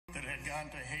gone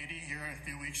to Haiti here a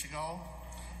few weeks ago.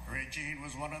 Rajean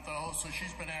was one of those, so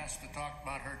she's been asked to talk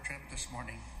about her trip this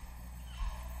morning.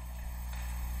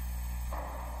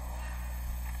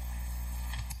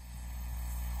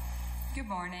 Good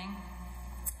morning.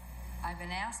 I've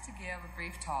been asked to give a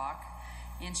brief talk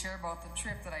and share about the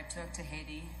trip that I took to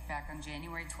Haiti back on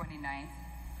January 29th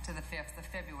to the 5th of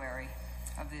February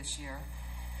of this year.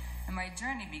 And my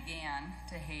journey began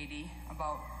to Haiti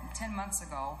about 10 months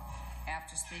ago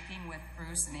after speaking with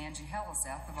Bruce and Angie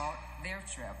Helliseth about their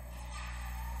trip.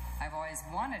 I've always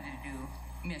wanted to do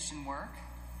mission work,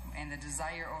 and the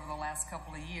desire over the last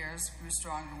couple of years grew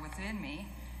stronger within me.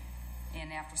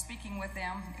 And after speaking with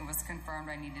them, it was confirmed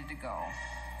I needed to go.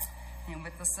 And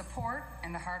with the support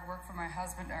and the hard work from my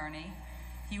husband, Ernie,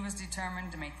 he was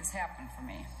determined to make this happen for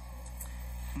me.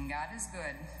 And God is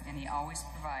good, and he always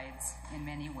provides in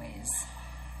many ways.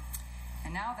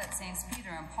 And now that Saints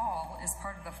Peter and Paul is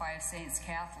part of the Five Saints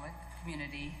Catholic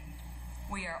community,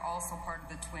 we are also part of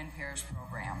the Twin Parish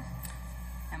program.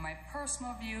 And my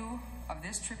personal view of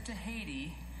this trip to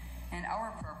Haiti and our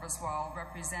purpose while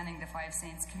representing the Five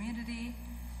Saints community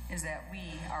is that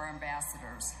we are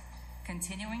ambassadors,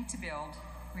 continuing to build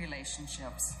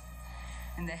relationships.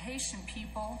 And the Haitian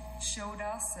people showed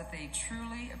us that they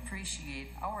truly appreciate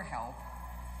our help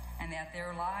and that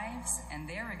their lives and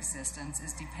their existence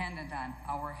is dependent on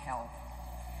our help.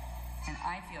 And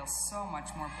I feel so much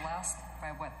more blessed by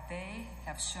what they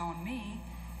have shown me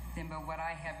than by what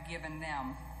I have given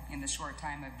them in the short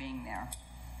time of being there.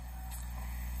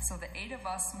 So the 8 of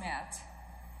us met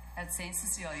at St.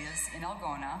 Cecilia's in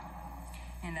Algona,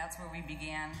 and that's where we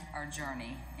began our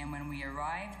journey. And when we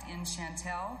arrived in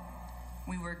Chantal,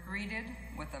 we were greeted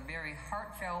with a very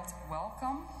heartfelt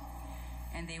welcome,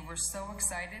 and they were so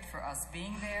excited for us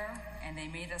being there, and they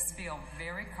made us feel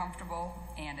very comfortable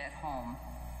and at home.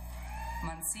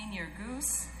 Monsignor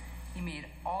Goose, he made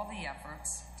all the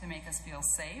efforts to make us feel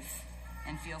safe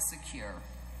and feel secure.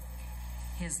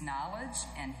 His knowledge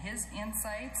and his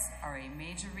insights are a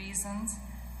major reason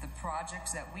the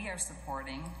projects that we are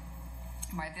supporting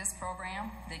by this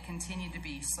program, they continue to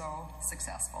be so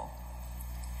successful.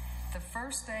 The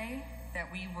first day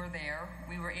that we were there,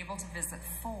 we were able to visit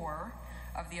 4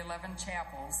 of the 11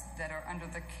 chapels that are under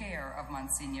the care of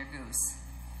Monsignor Goose.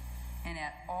 And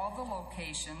at all the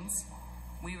locations,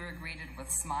 we were greeted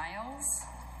with smiles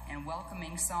and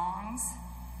welcoming songs,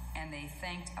 and they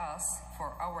thanked us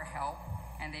for our help,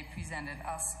 and they presented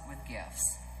us with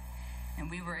gifts. And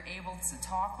we were able to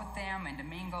talk with them and to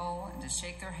mingle and to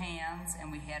shake their hands, and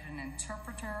we had an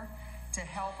interpreter to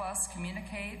help us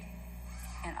communicate,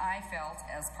 and I felt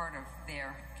as part of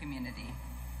their community.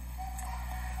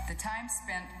 The time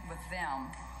spent with them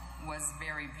was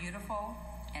very beautiful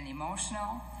and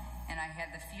emotional, and I had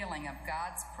the feeling of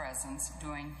God's presence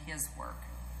doing his work.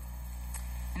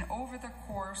 And over the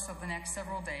course of the next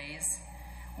several days,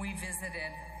 we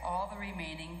visited all the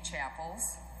remaining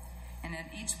chapels, and at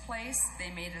each place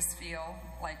they made us feel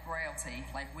like royalty,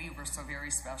 like we were so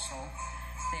very special.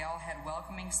 They all had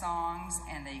welcoming songs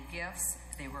and the gifts.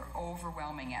 They were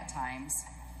overwhelming at times.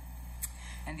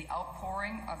 And the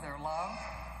outpouring of their love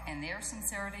and their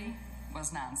sincerity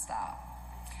was nonstop.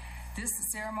 This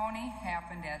ceremony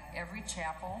happened at every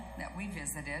chapel that we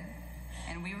visited,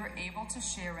 and we were able to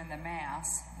share in the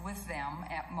Mass with them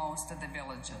at most of the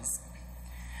villages.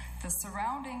 The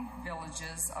surrounding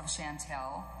villages of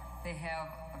Chantal, they have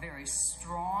a very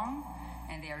strong,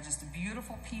 and they are just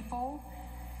beautiful people,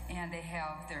 and they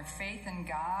have their faith in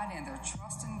God, and their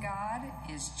trust in God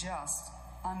is just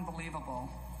unbelievable.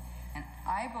 And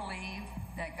I believe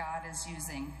that God is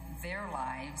using their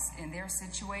lives in their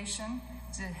situation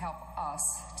to help us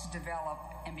to develop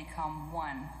and become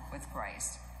one with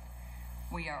Christ.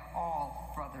 We are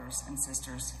all brothers and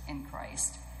sisters in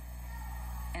Christ.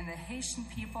 And the Haitian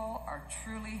people are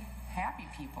truly happy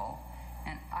people,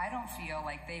 and I don't feel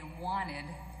like they wanted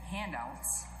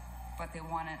handouts, but they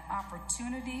want an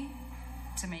opportunity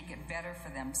to make it better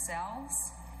for themselves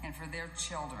and for their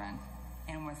children.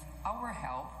 And with our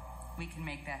help, we can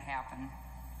make that happen.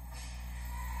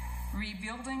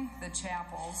 Rebuilding the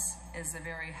chapels is a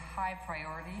very high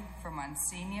priority for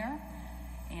Monsignor,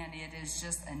 and it is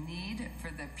just a need for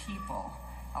the people,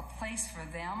 a place for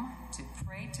them to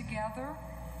pray together,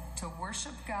 to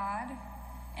worship God,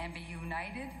 and be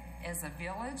united as a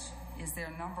village is their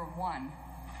 #1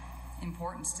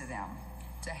 importance to them.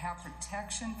 To have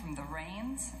protection from the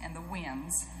rains and the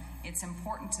winds, it's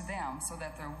important to them so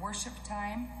that their worship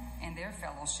time and their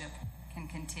fellowship can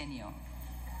continue.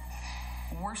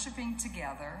 Worshiping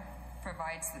together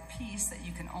provides the peace that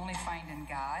you can only find in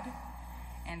God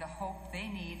and the hope they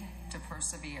need to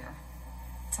persevere.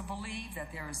 to believe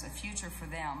that there is a future for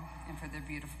them and for their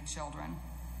beautiful children.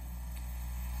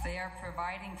 They are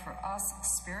providing for us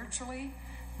spiritually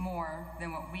more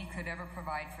than what we could ever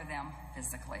provide for them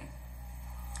physically.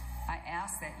 I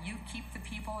ask that you keep the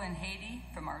people in Haiti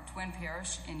from our twin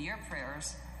parish in your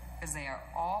prayers, because they are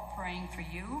all praying for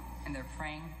you and they're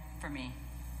praying for me.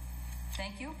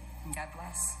 Thank you, and God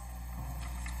bless.